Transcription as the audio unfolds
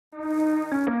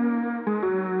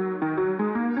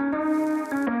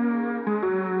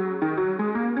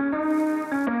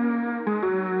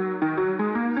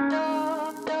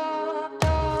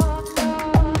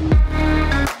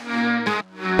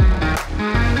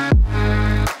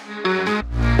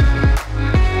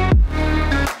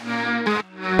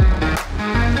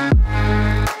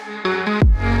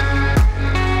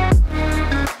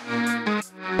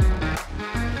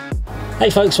Hey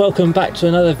folks, welcome back to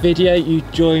another video. You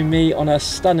join me on a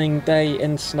stunning day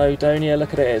in Snowdonia.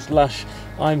 Look at it, it's lush.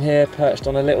 I'm here perched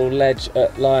on a little ledge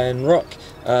at Lion Rock.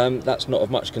 That's not of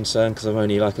much concern because I'm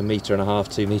only like 1.5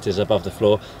 meters, 2 meters above the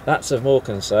floor. That's of more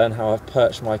concern how I've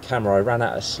perched my camera. I ran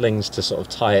out of slings to sort of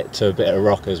tie it to a bit of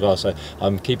rock as well, so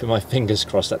I'm keeping my fingers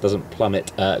crossed that doesn't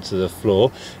plummet to the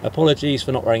floor. Apologies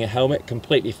for not wearing a helmet,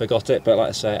 completely forgot it, but like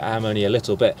I say, I am only a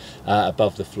little bit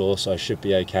above the floor, so I should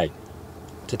be okay.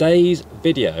 Today's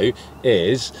video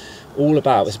is all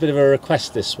about, it's a bit of a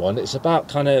request this one, it's about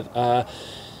kind of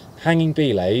hanging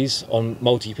belays on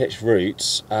multi-pitch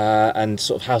routes and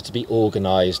sort of how to be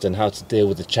organised and how to deal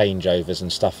with the changeovers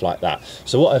and stuff like that.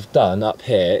 So what I've done up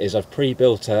here is I've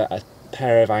pre-built a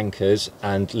pair of anchors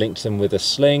and linked them with a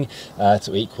sling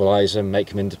to equalise them, make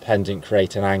them independent,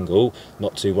 create an angle.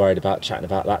 Not too worried about chatting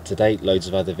about that today, loads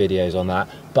of other videos on that,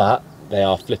 but they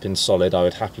are flipping solid. I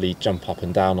would happily jump up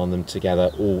and down on them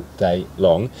together all day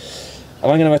long.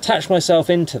 And I'm going to attach myself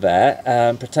into there,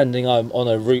 pretending I'm on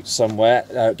a route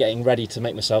somewhere, getting ready to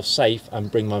make myself safe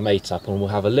and bring my mate up, and we'll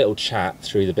have a little chat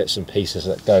through the bits and pieces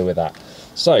that go with that.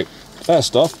 So,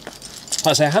 first off,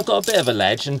 like I say, I have got a bit of a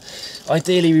ledge, and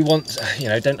ideally we want, you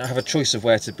know, don't have a choice of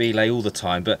where to belay all the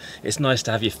time, but it's nice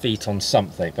to have your feet on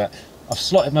something. But I've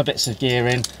slotted my bits of gear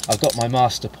in, I've got my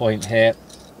master point here.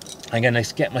 I'm going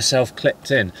to get myself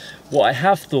clipped in. What I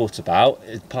have thought about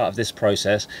as part of this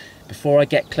process, before I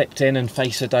get clipped in and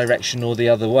face a direction or the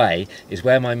other way, is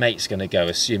where my mate's going to go,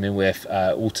 assuming we're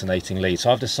alternating leads.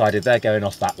 So I've decided they're going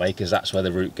off that way because that's where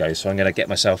the route goes. So I'm going to get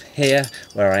myself here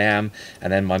where I am,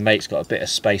 and then my mate's got a bit of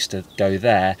space to go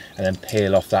there and then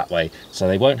peel off that way. So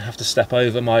they won't have to step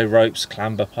over my ropes,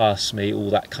 clamber past me, all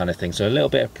that kind of thing. So a little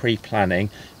bit of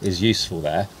pre-planning is useful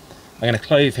there. I'm going to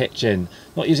clove hitch in,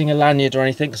 not using a lanyard or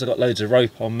anything because I've got loads of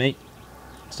rope on me.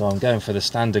 So I'm going for the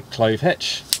standard clove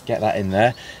hitch, get that in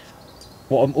there.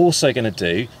 What I'm also going to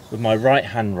do with my right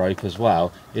hand rope as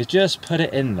well is just put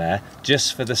it in there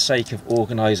just for the sake of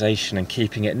organisation and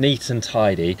keeping it neat and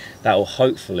tidy. That will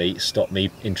hopefully stop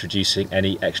me introducing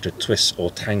any extra twists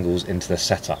or tangles into the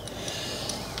setup.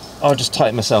 I'll just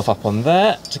tighten myself up on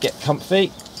there to get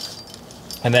comfy,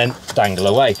 and then dangle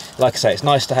away. Like I say, it's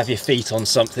nice to have your feet on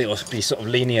something or be sort of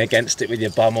leaning against it with your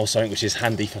bum or something, which is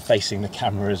handy for facing the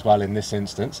camera as well in this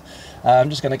instance. I'm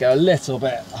just going to go a little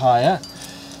bit higher.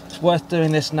 It's worth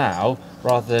doing this now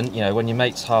rather than, you know, when your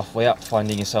mate's halfway up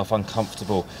finding yourself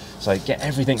uncomfortable. So get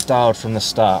everything dialed from the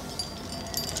start.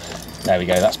 There we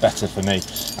go, that's better for me,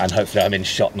 and hopefully I'm in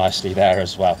shot nicely there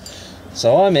as well.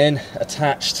 So I'm in,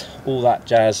 attached, all that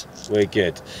jazz, we're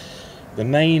good. The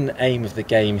main aim of the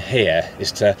game here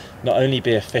is to not only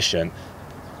be efficient,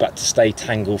 but to stay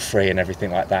tangle free and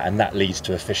everything like that, and that leads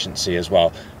to efficiency as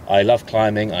well. I love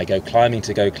climbing, I go climbing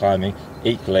to go climbing.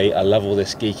 Equally, I love all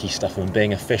this geeky stuff and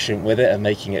being efficient with it and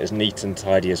making it as neat and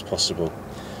tidy as possible.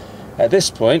 At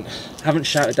this point, I haven't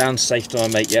shouted down safe to my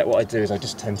mate yet. What I do is I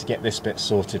just tend to get this bit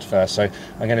sorted first. So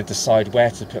I'm going to decide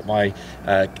where to put my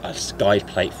guide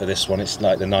plate for this one. It's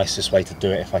like the nicest way to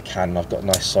do it if I can. I've got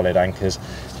nice solid anchors.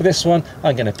 For this one,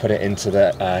 I'm going to put it into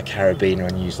the carabiner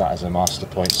and use that as a master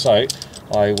point. So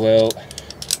I will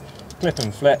clip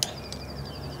and flip,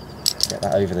 get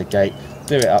that over the gate,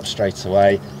 do it up straight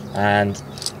away, and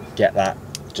get that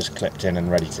just clipped in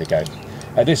and ready to go.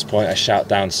 At this point, I shout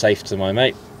down safe to my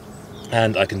mate,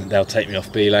 and they'll take me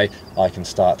off belay. I can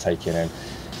start taking in.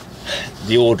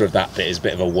 The order of that bit is a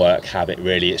bit of a work habit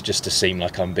really. It's just to seem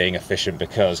like I'm being efficient,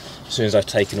 because as soon as I've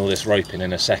taken all this rope in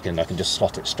a second, I can just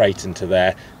slot it straight into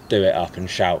there, do it up and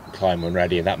shout climb when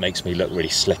ready, and that makes me look really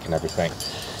slick and everything.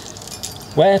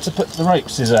 Where to put the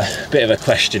ropes is a bit of a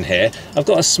question here. I've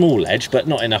got a small ledge but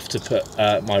not enough to put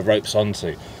my ropes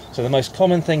onto. So the most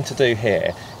common thing to do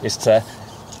here is to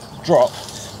drop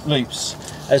loops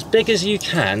as big as you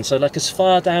can, so like as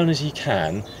far down as you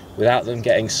can, without them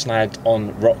getting snagged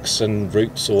on rocks and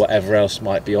roots or whatever else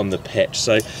might be on the pitch.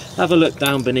 So have a look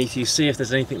down beneath you, see if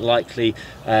there's anything likely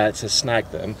to snag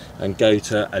them, and go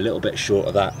to a little bit short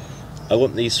of that. I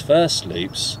want these first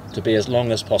loops to be as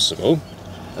long as possible,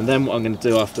 and then what I'm going to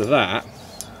do after that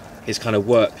is kind of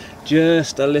work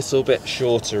just a little bit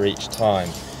shorter each time.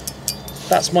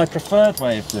 That's my preferred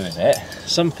way of doing it.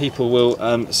 Some people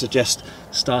will suggest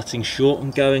starting short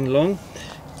and going long.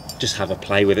 just have a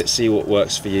play with it, see what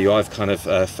works for you. I've kind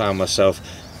of found myself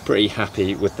pretty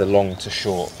happy with the long to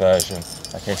short version.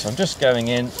 Okay, so I'm just going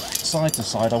in side to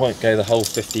side. I won't go the whole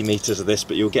 50 meters of this,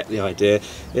 but you'll get the idea.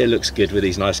 It looks good with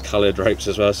these nice colored ropes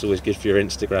as well. It's always good for your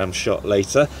Instagram shot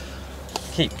later.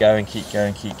 Keep going, keep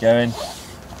going, keep going.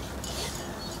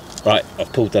 Right,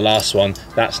 I've pulled the last one.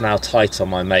 That's now tight on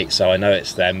my mate, so I know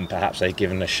it's them. Perhaps they've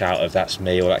given a shout of that's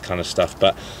me, or that kind of stuff.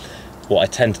 But what I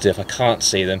tend to do if I can't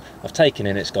see them, I've taken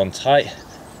in, it's gone tight,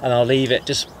 and I'll leave it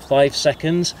just 5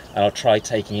 seconds, and I'll try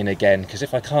taking in again, because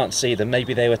if I can't see them,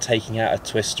 maybe they were taking out a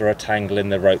twist or a tangle in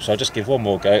the rope. So I'll just give one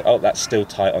more go. Oh, that's still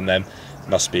tight on them.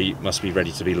 Must be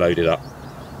ready to be loaded up.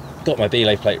 Got my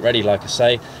belay plate ready, like I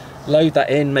say. Load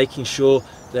that in, making sure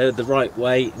they're the right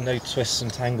way, no twists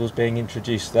and tangles being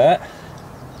introduced there.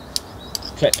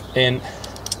 Clip in,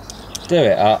 do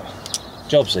it up,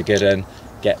 job's a good one,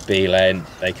 get belaying,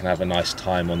 they can have a nice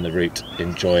time on the route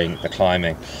enjoying the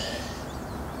climbing.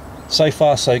 So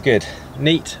far so good,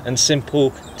 neat and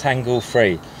simple, tangle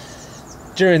free.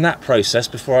 During that process,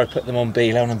 before I put them on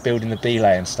belay and building the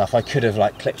belay and stuff, I could have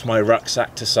like clipped my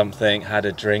rucksack to something, had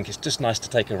a drink. It's just nice to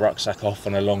take a rucksack off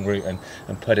on a long route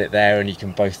and put it there, and you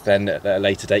can both then at a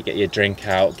later date get your drink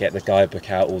out, get the guidebook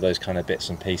out, all those kind of bits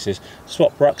and pieces.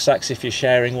 Swap rucksacks if you're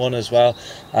sharing one as well.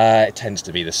 It tends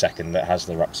to be the second that has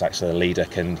the rucksack, so the leader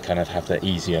can kind of have the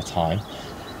easier time.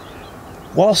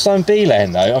 Whilst I'm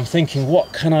belaying though, I'm thinking,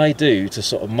 what can I do to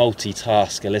sort of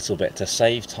multitask a little bit to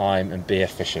save time and be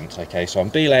efficient? Okay, so I'm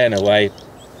belaying away,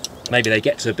 maybe they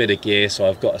get to a bit of gear, so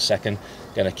I've got a second.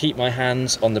 I'm going to keep my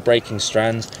hands on the braking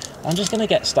strands. I'm just going to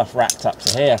get stuff racked up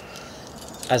to here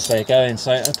as they're going,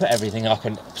 so I put everything up,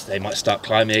 and they might start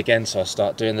climbing again, so I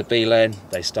start doing the belaying,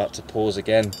 they start to pause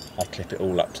again, I clip it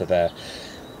all up to there.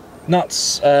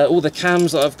 Nuts, all the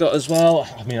cams that I've got as well.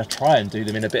 I mean, I try and do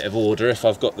them in a bit of order if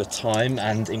I've got the time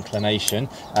and inclination,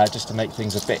 just to make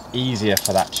things a bit easier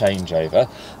for that changeover.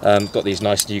 Got these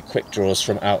nice new quick draws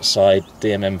from Outside,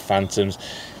 DMM Phantoms.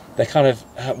 They're kind of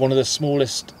one of the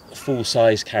smallest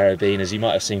full-size carabiners. You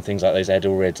might have seen things like those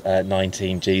Edelrid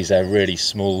 19Gs. They're really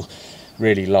small,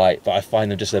 really light, but I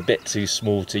find them just a bit too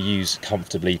small to use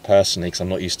comfortably personally, because I'm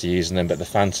not used to using them. But the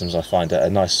Phantoms I find are a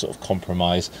nice sort of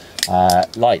compromise,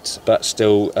 light but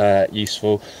still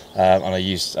useful, and I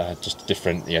use just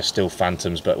different, still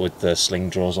Phantoms but with the sling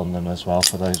draws on them as well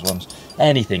for those ones.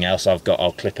 Anything else I've got,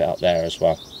 I'll clip it up there as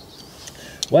well.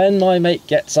 When my mate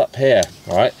gets up here,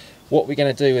 all right, what we're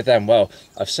going to do with them? Well,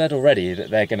 I've said already that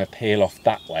they're going to peel off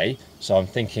that way, so I'm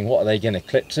thinking, what are they going to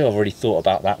clip to? I've already thought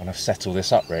about that when I've set all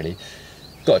this up really.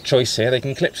 Got a choice here. They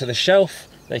can clip to the shelf,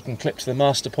 they can clip to the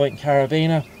Master Point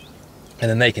carabiner, and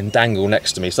then they can dangle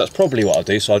next to me. So that's probably what I'll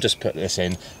do. So I'll just put this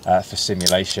in for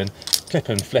simulation, clip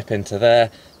and flip into there.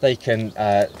 They can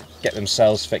get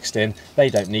themselves fixed in.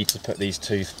 They don't need to put these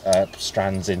two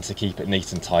strands in to keep it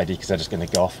neat and tidy, because they're just going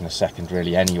to go off in a second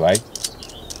really anyway.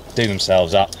 Do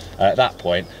themselves up. At that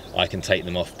point I can take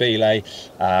them off belay,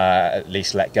 at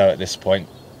least let go at this point,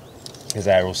 because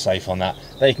they're all safe on that.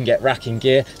 They can get racking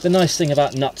gear. The nice thing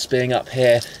about Nuts being up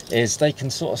here is they can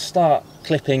sort of start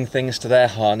clipping things to their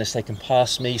harness. They can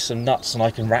pass me some nuts and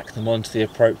I can rack them onto the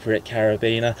appropriate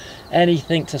carabiner.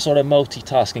 Anything to sort of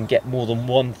multitask and get more than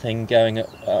one thing going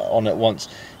on at once.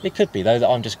 It could be though that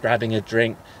I'm just grabbing a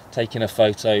drink, taking a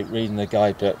photo, reading the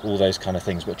guidebook, all those kind of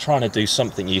things, but trying to do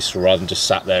something useful rather than just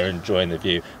sat there enjoying the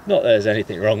view. Not that there's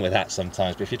anything wrong with that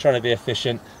sometimes, but if you're trying to be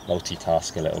efficient,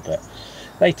 multitask a little bit.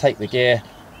 They take the gear,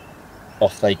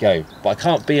 off they go. But I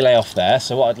can't belay off there,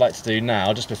 so what I'd like to do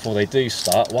now, just before they do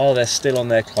start, while they're still on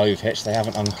their clove hitch, they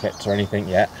haven't unclipped or anything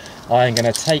yet, I'm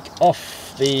going to take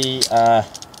off the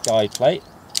guide plate.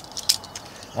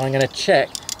 I'm going to check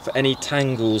for any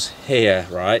tangles here,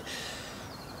 right?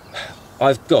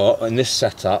 I've got, in this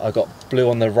setup, I've got blue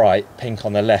on the right, pink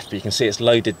on the left, but you can see it's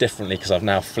loaded differently because I've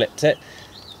now flipped it.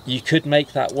 You could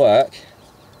make that work.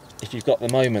 If you've got the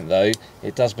moment though,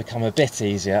 it does become a bit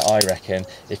easier, I reckon,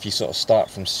 if you sort of start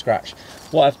from scratch.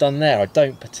 What I've done there, I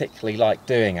don't particularly like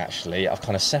doing actually. I've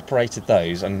kind of separated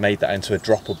those and made that into a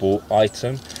droppable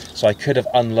item. So I could have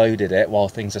unloaded it while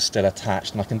things are still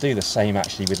attached, and I can do the same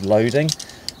actually with loading.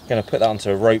 I'm going to put that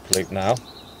onto a rope loop now.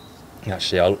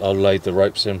 Actually, I'll load the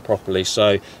ropes in properly.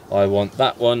 So I want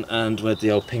that one, and where'd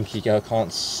the old pinky go? I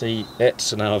can't see it,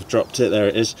 so now I've dropped it. There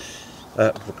it is.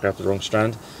 Grab the wrong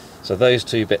strand. So those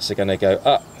two bits are going to go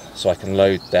up so I can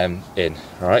load them in.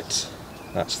 All right,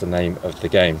 that's the name of the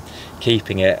game.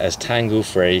 Keeping it as tangle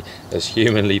free as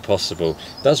humanly possible.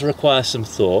 It does require some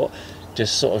thought.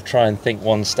 Just sort of try and think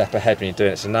one step ahead when you're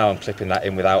doing it. So now I'm clipping that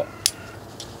in without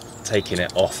taking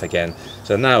it off again.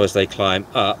 So now as they climb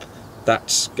up,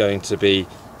 that's going to be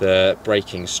the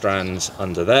braking strands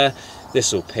under there.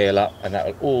 This will peel up and that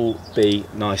will all be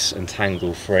nice and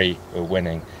tangle free. We're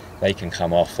winning. They can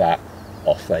come off that,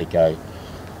 off they go.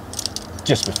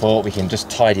 Just before, we can just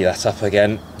tidy that up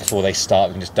again before they start.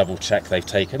 We can just double check they've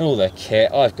taken all their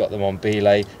kit. I've got them on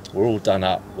belay. We're all done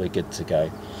up. We're good to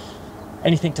go.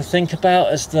 Anything to think about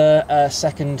as the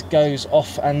second goes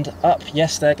off and up?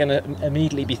 Yes, they're going to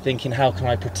immediately be thinking, how can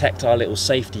I protect our little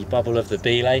safety bubble of the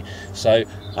belay? So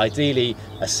ideally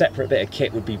a separate bit of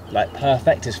kit would be like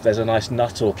perfect. If there's a nice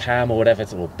nut or cam or whatever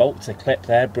or bolt to clip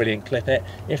there, brilliant, clip it.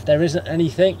 If there isn't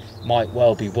anything, might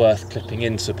well be worth clipping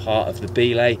into part of the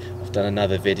belay. I've done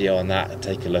another video on that.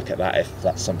 Take a look at that if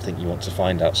that's something you want to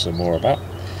find out some more about.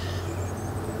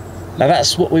 Now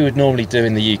that's what we would normally do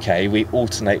in the UK, we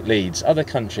alternate leads. Other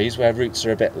countries where routes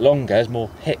are a bit longer, there's more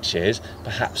hitches,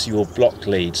 perhaps you'll block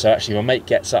lead. So actually my mate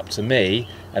gets up to me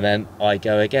and then I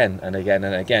go again and again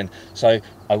and again. So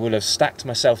I will have stacked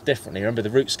myself differently. Remember, the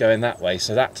route's going that way,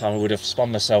 so that time I would have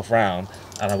spun myself round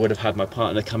and I would have had my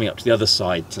partner coming up to the other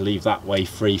side to leave that way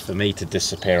free for me to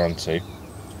disappear onto.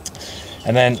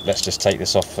 And then let's just take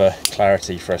this off for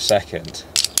clarity for a second.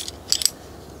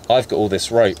 I've got all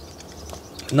this rope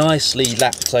nicely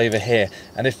lapped over here,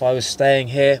 and if I was staying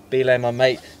here, belay my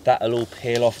mate, that'll all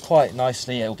peel off quite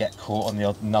nicely. It'll get caught on the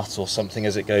odd nut or something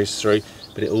as it goes through,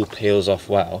 but it all peels off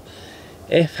well.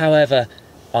 If, however,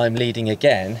 I'm leading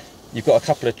again, you've got a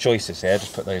couple of choices here.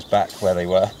 Just put those back where they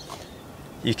were.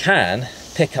 You can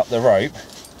pick up the rope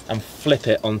and flip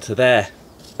it onto their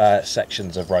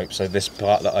sections of rope, so this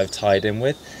part that I've tied in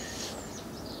with.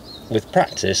 With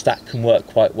practice, that can work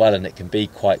quite well and it can be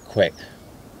quite quick.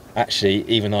 Actually,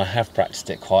 even though I have practiced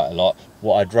it quite a lot,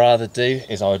 what I'd rather do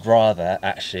is I would rather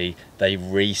actually they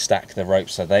restack the rope,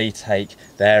 so they take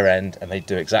their end and they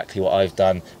do exactly what I've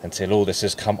done until all this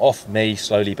has come off me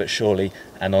slowly but surely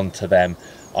and onto them.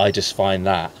 I just find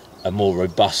that a more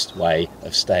robust way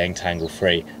of staying tangle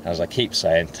free. As I keep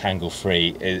saying, tangle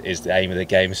free is the aim of the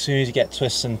game. As soon as you get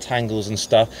twists and tangles and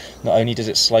stuff, not only does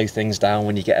it slow things down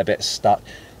when you get a bit stuck,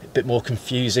 bit more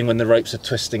confusing when the ropes are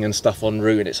twisting and stuff en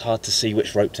route and it's hard to see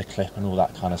which rope to clip and all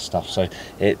that kind of stuff. So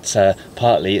it's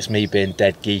partly it's me being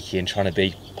dead geeky and trying to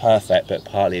be perfect, but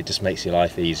partly it just makes your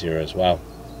life easier as well.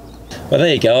 Well,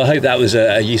 there you go. I hope that was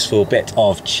a useful bit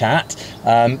of chat.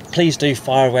 Please do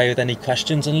fire away with any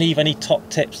questions and leave any top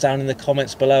tips down in the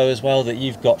comments below as well that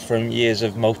you've got from years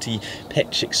of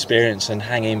multi-pitch experience and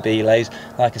hanging belays.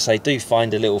 Like I say, do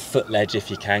find a little foot ledge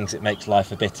if you can, because it makes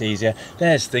life a bit easier.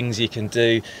 There's things you can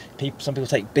do. Some people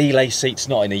take belay seats,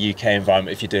 not in a UK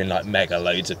environment. If you're doing like mega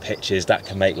loads of pitches, that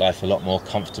can make life a lot more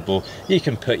comfortable. You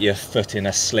can put your foot in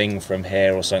a sling from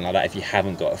here or something like that if you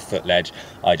haven't got a foot ledge.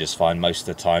 I just find most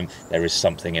of the time there is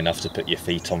something enough to put your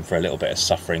feet on for a little bit of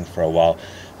suffering for a while,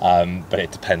 but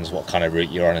it depends what kind of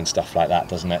route you're on and stuff like that,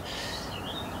 doesn't it?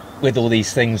 With all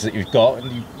these things that you've got,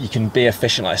 you can be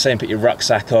efficient, like I say, and put your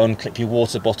rucksack on, clip your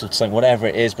water bottle to something, whatever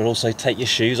it is, but also take your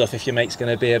shoes off. If your mate's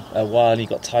going to be a while and you've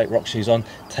got tight rock shoes on,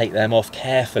 take them off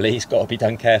carefully. It's got to be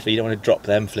done carefully. You don't want to drop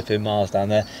them flipping miles down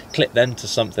there. Clip them to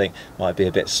something. Might be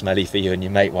a bit smelly for you and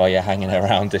your mate while you're hanging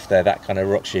around if they're that kind of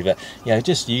rock shoe, but you know,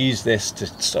 just use this to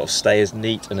sort of stay as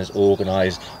neat and as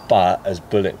organised, but as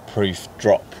bulletproof,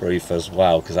 drop proof as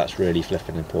well, because that's really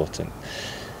flipping important.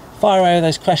 Fire away with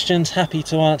those questions, happy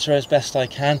to answer as best I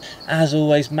can. As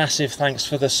always, massive thanks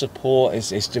for the support.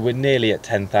 We're nearly at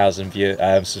 10,000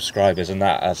 subscribers, and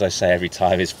that, as I say every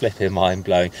time, is flipping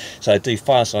mind-blowing. So do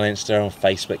find us on Insta, on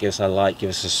Facebook, give us a like,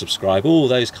 give us a subscribe, all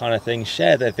those kind of things.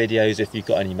 Share their videos if you've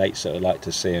got any mates that would like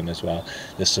to see them as well.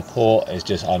 The support is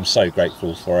just, I'm so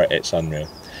grateful for it, it's unreal.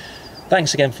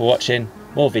 Thanks again for watching.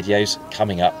 More videos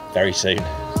coming up very soon.